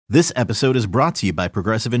This episode is brought to you by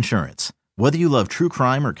Progressive Insurance. Whether you love true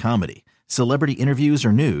crime or comedy, celebrity interviews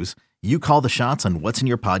or news, you call the shots on what's in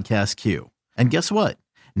your podcast queue. And guess what?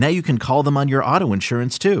 Now you can call them on your auto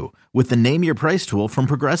insurance too with the Name Your Price tool from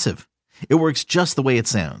Progressive. It works just the way it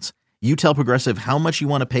sounds. You tell Progressive how much you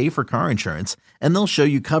want to pay for car insurance, and they'll show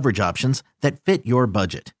you coverage options that fit your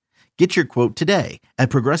budget. Get your quote today at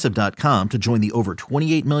Progressive.com to join the over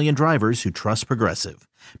 28 million drivers who trust Progressive.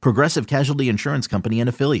 Progressive Casualty Insurance Company and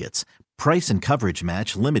Affiliates. Price and coverage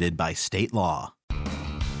match limited by state law.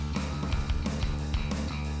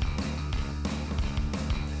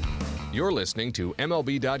 You're listening to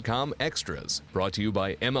MLB.com Extras, brought to you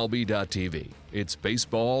by MLB.tv. It's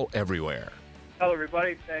baseball everywhere. Hello,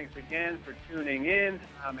 everybody. Thanks again for tuning in.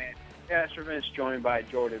 I'm Anthony Castrovich, joined by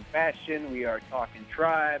Jordan Bastian. We are talking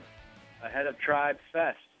Tribe, ahead of Tribe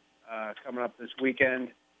Fest, coming up this weekend,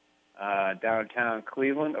 downtown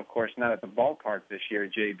Cleveland. Of course, not at the ballpark this year,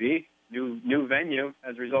 JB. New venue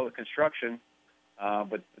as a result of construction,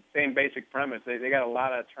 but the same basic premise. They got a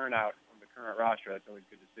lot of turnout from the current roster. That's always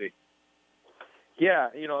good to see. Yeah,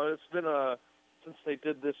 it's been since they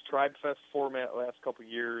did this Tribe Fest format last couple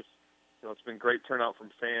of years, it's been great turnout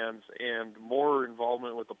from fans and more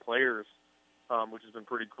involvement with the players, which has been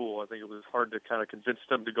pretty cool. I think it was hard to kind of convince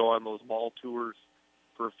them to go on those mall tours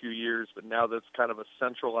for a few years, but now that's kind of a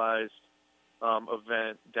centralized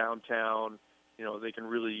event downtown. They can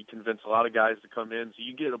really convince a lot of guys to come in. So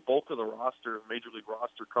you get a bulk of the roster, Major League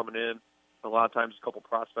roster, coming in. A lot of times a couple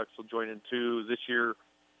prospects will join in too. This year,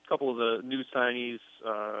 a couple of the new signees,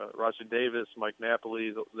 Rajai Davis, Mike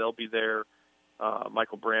Napoli, they'll be there.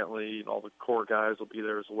 Michael Brantley and all the core guys will be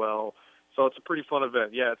there as well. So it's a pretty fun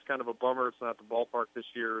event. Yeah, it's kind of a bummer it's not the ballpark this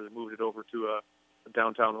year. They moved it over to a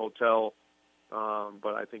downtown hotel.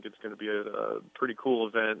 But I think it's going to be a pretty cool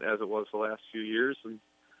event as it was the last few years. And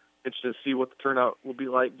interested to see what the turnout will be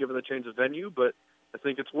like given the change of venue. But I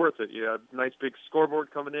think it's worth it. Yeah, nice big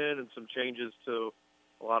scoreboard coming in and some changes to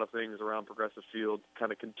a lot of things around Progressive Field,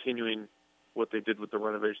 kind of continuing what they did with the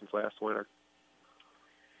renovations last winter.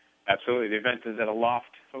 Absolutely. The event is at a Loft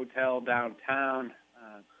Hotel downtown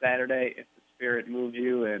Saturday, if the spirit moves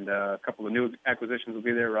you, and a couple of new acquisitions will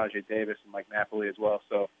be there, Rajai Davis and Mike Napoli as well.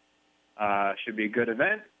 So should be a good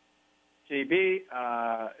event. JB,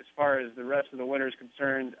 as far as the rest of the winter is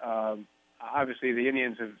concerned, obviously the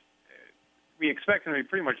Indians we expect them to be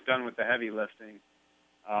pretty much done with the heavy lifting.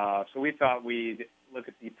 So we thought we'd look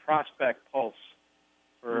at the prospect pulse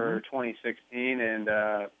for 2016, and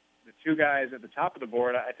the two guys at the top of the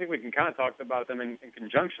board, I think we can kind of talk about them in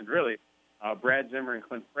conjunction, really. Brad Zimmer and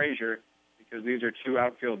Clint Frazier, because these are two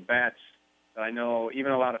outfield bats that I know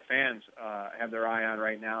even a lot of fans have their eye on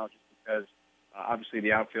right now, just because obviously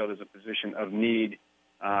the outfield is a position of need,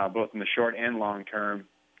 both in the short and long term.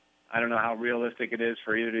 I don't know how realistic it is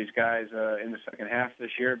for either of these guys in the second half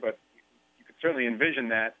this year, but you could certainly envision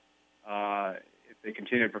that if they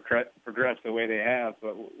continue to progress the way they have.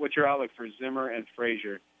 But what's your outlook for Zimmer and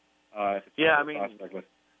Frazier? Yeah, I mean,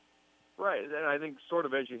 right. And I think sort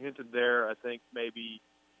of as you hinted there, I think maybe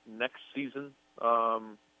next season,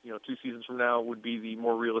 2 seasons from now would be the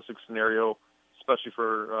more realistic scenario, especially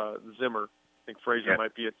for Zimmer. I think Frazier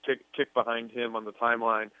might be a kick behind him on the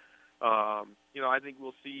timeline. I think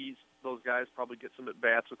we'll see those guys probably get some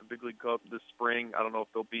at-bats with the Big League Cup this spring. I don't know if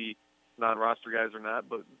they'll be non-roster guys or not,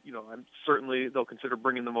 but, I'm certainly they'll consider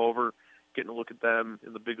bringing them over, getting a look at them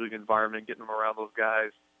in the Big League environment, getting them around those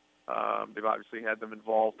guys. They've obviously had them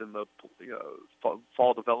involved in the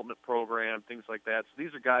fall development program, things like that. So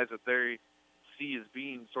these are guys that they see as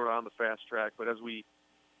being sort of on the fast track. But as we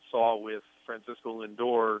saw with Francisco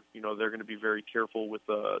Lindor, they're going to be very careful with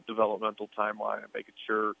the developmental timeline and making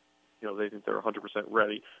sure, they think they're 100%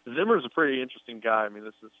 ready. Zimmer's a pretty interesting guy. I mean,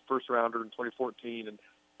 this is first rounder in 2014. And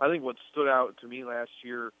I think what stood out to me last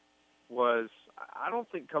year was I don't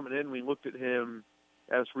think coming in we looked at him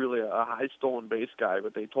as really a high stolen base guy,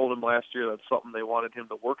 but they told him last year that's something they wanted him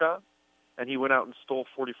to work on, and he went out and stole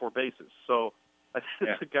 44 bases. So I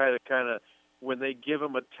think it's a guy that kind of, when they give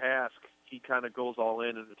him a task, he kind of goes all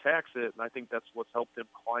in and attacks it, and I think that's what's helped him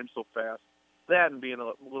climb so fast. That and being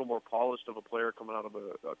a little more polished of a player coming out of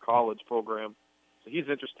a college program. So he's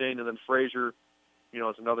interesting. And then Frazier,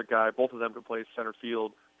 is another guy. Both of them can play center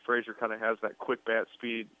field. Frazier kind of has that quick bat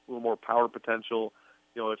speed, a little more power potential.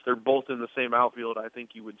 If they're both in the same outfield, I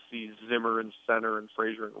think you would see Zimmer in center and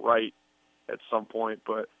Frazier in right at some point.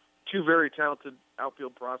 But two very talented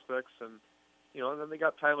outfield prospects. And, and then they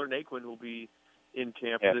got Tyler Naquin, who will be in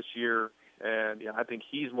camp this year. And, I think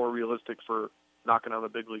he's more realistic for knocking on the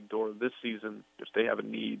big league door this season if they have a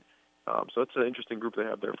need. So it's an interesting group they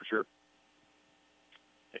have there for sure.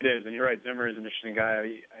 It is, and you're right. Zimmer is an interesting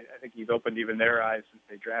guy. I think he's opened even their eyes since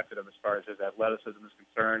they drafted him as far as his athleticism is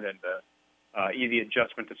concerned, and easy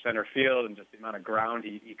adjustment to center field, and just the amount of ground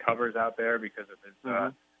he covers out there because of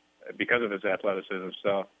his athleticism.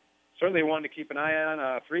 So certainly one to keep an eye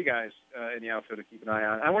on. 3 guys in the outfield to keep an eye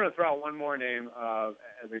on. I want to throw out one more name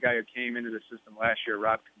as a guy who came into the system last year,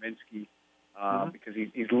 Rob Kaminsky, because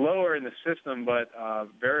he's lower in the system, but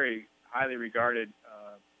very highly regarded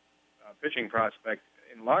pitching prospect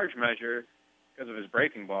in large measure because of his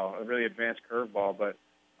breaking ball, a really advanced curveball. But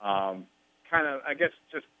kind of, I guess,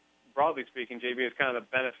 just broadly speaking, JB, is kind of the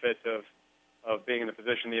benefit of being in the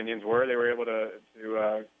position the Indians were. They were able to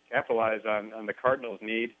capitalize on the Cardinals'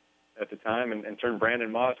 need at the time and turn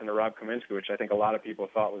Brandon Moss into Rob Kaminsky, which I think a lot of people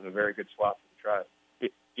thought was a very good swap for the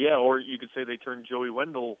Tribe. Yeah, or you could say they turned Joey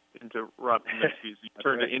Wendell into Rob Kaminsky. You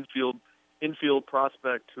turned an infield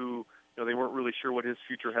prospect who, they weren't really sure what his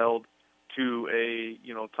future held, to a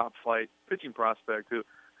top flight pitching prospect who is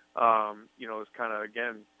kind of,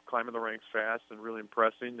 again, climbing the ranks fast and really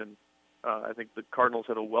impressing. And I think the Cardinals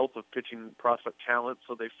had a wealth of pitching prospect talent,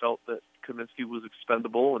 so they felt that Kaminsky was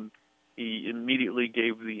expendable, and he immediately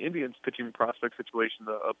gave the Indians pitching prospect situation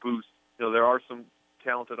a boost. There are some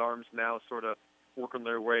talented arms now sort of working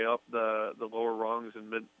their way up the lower rungs and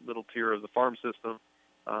middle tier of the farm system.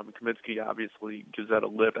 Kaminsky obviously gives that a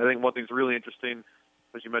lift. I think one thing's really interesting,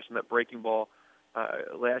 as you mentioned, that breaking ball.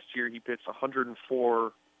 Last year he pitched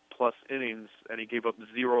 104-plus innings, and he gave up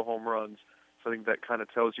 0 home runs. So I think that kind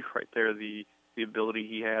of tells you right there the ability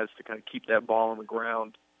he has to kind of keep that ball on the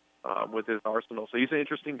ground with his arsenal. So he's an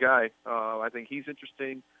interesting guy. I think he's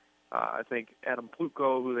interesting. I think Adam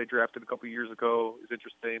Plutko, who they drafted a couple of years ago, is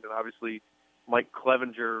interesting. And obviously Mike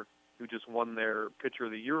Clevenger, who just won their Pitcher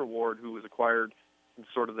of the Year award, who was acquired in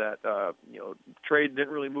sort of that, trade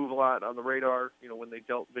didn't really move a lot on the radar. When they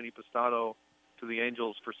dealt Vinny Pistano to the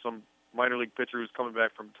Angels for some minor league pitcher who's coming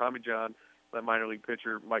back from Tommy John, that minor league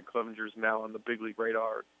pitcher, Mike Clevenger, is now on the big league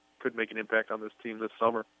radar, could make an impact on this team this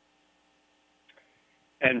summer.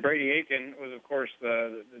 And Brady Aiken was, of course,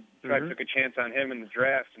 the Tribe took a chance on him in the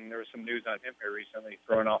draft, and there was some news on him here recently,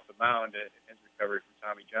 throwing off the mound in his recovery from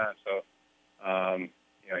Tommy John. So,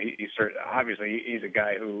 obviously he's a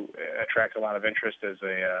guy who attracts a lot of interest as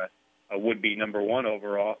a would-be number 1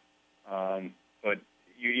 overall. But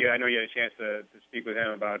I know you had a chance to speak with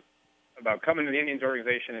him about coming to the Indians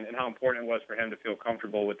organization and how important it was for him to feel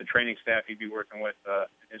comfortable with the training staff he'd be working with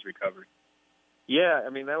in his recovery. Yeah,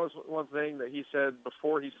 that was one thing that he said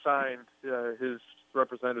before he signed. His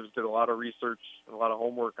representatives did a lot of research and a lot of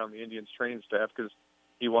homework on the Indians training staff because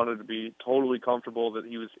he wanted to be totally comfortable that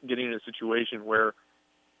he was getting in a situation where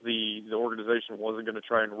the organization wasn't going to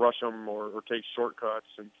try and rush him or take shortcuts.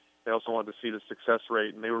 And they also wanted to see the success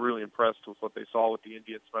rate, and they were really impressed with what they saw with the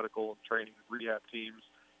Indians medical and training and rehab teams.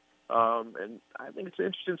 And I think it's an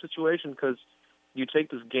interesting situation because you take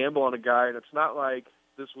this gamble on a guy, and it's not like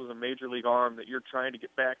this was a major league arm that you're trying to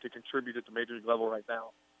get back to contribute at the major league level right now.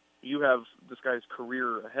 You have this guy's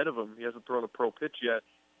career ahead of him. He hasn't thrown a pro pitch yet.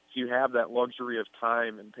 So you have that luxury of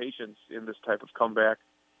time and patience in this type of comeback.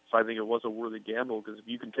 So I think it was a worthy gamble because if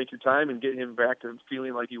you can take your time and get him back to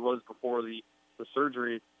feeling like he was before the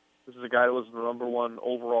surgery, this is a guy that was the number 1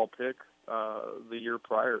 overall pick the year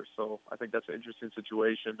prior. So I think that's an interesting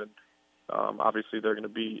situation. And obviously they're going to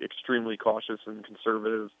be extremely cautious and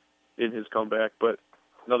conservative in his comeback. But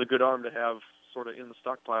another good arm to have sort of in the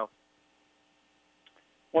stockpile.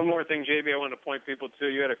 One more thing, JB, I want to point people to.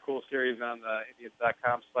 You had a cool series on the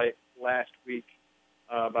Indians.com site last week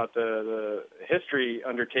about the history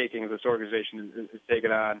undertakings this organization is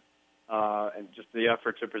taking on and just the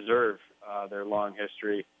effort to preserve their long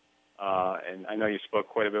history. And I know you spoke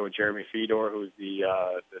quite a bit with Jeremy Fedor, who's the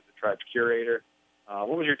Tribe's curator.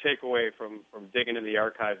 What was your takeaway from digging into the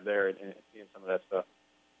archives there and seeing some of that stuff?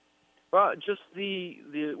 Well, just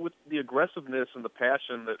with the aggressiveness and the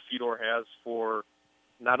passion that Fedor has for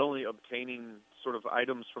not only obtaining sort of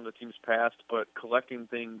items from the team's past, but collecting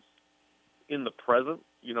things in the present,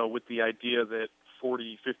 with the idea that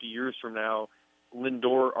 40, 50 years from now,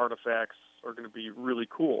 Lindor artifacts are going to be really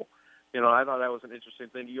cool. I thought that was an interesting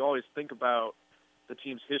thing. You always think about the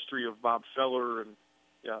team's history of Bob Feller and,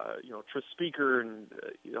 Tris Speaker and,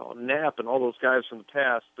 Knapp and all those guys from the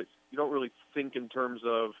past, but you don't really think in terms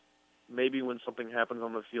of maybe when something happens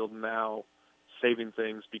on the field now, saving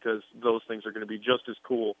things because those things are going to be just as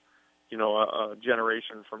cool, a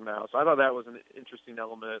generation from now. So I thought that was an interesting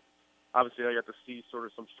element. Obviously, I got to see sort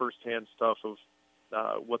of some firsthand stuff of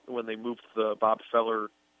when they moved the Bob Feller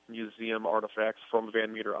Museum artifacts from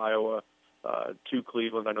Van Meter, Iowa, to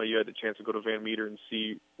Cleveland. I know you had the chance to go to Van Meter and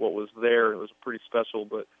see what was there. It was pretty special,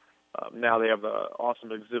 but Now they have the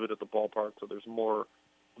awesome exhibit at the ballpark, so there's more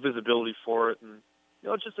visibility for it. And,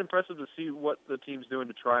 it's just impressive to see what the team's doing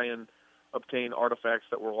to try and obtain artifacts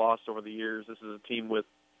that were lost over the years. This is a team with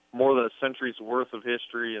more than a century's worth of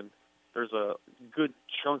history, and there's a good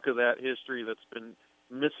chunk of that history that's been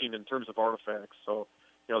missing in terms of artifacts. So,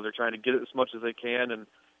 they're trying to get it as much as they can, and,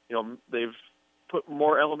 they've put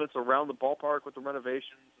more elements around the ballpark with the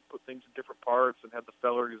renovations, and put things in different parts, and had the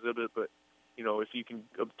Feller exhibit. But, if you can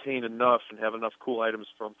obtain enough and have enough cool items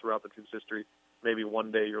from throughout the team's history, maybe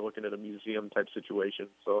one day you're looking at a museum-type situation.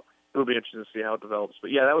 So it'll be interesting to see how it develops.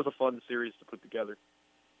 But, yeah, that was a fun series to put together.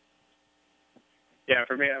 Yeah,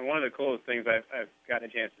 for me, one of the coolest things I've gotten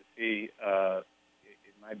a chance to see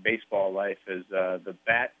in my baseball life is the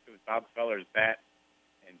bat. It was Bob Feller's bat,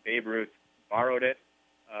 and Babe Ruth borrowed it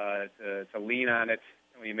to lean on it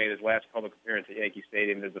when he made his last public appearance at Yankee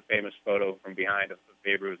Stadium. There's a famous photo from behind of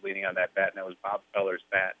Babe Ruth leaning on that bat, and that was Bob Feller's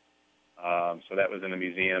bat. So that was in the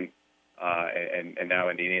museum, and now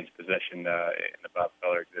in the Indians' possession in the Bob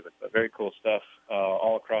Feller exhibit. So very cool stuff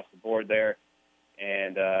all across the board there.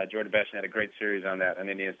 And Jordan Bastion had a great series on that on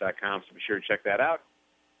Indians.com, so be sure to check that out.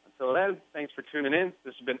 Until then, thanks for tuning in.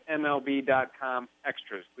 This has been MLB.com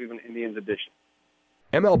Extras, Cleveland Indians edition.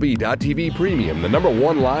 MLB.TV Premium, the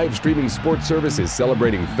 #1 live streaming sports service, is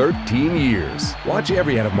celebrating 13 years. Watch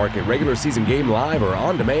every out-of-market regular season game live or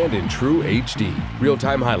on demand in true HD.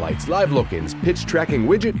 Real-time highlights, live look-ins, pitch tracking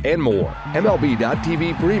widget, and more.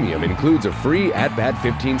 MLB.TV Premium includes a free At-Bat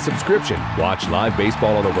 15 subscription. Watch live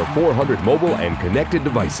baseball on over 400 mobile and connected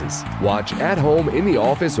devices. Watch at home, in the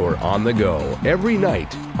office, or on the go every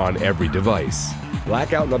night on every device.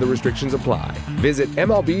 Blackout and other restrictions apply. Visit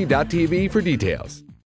MLB.TV for details.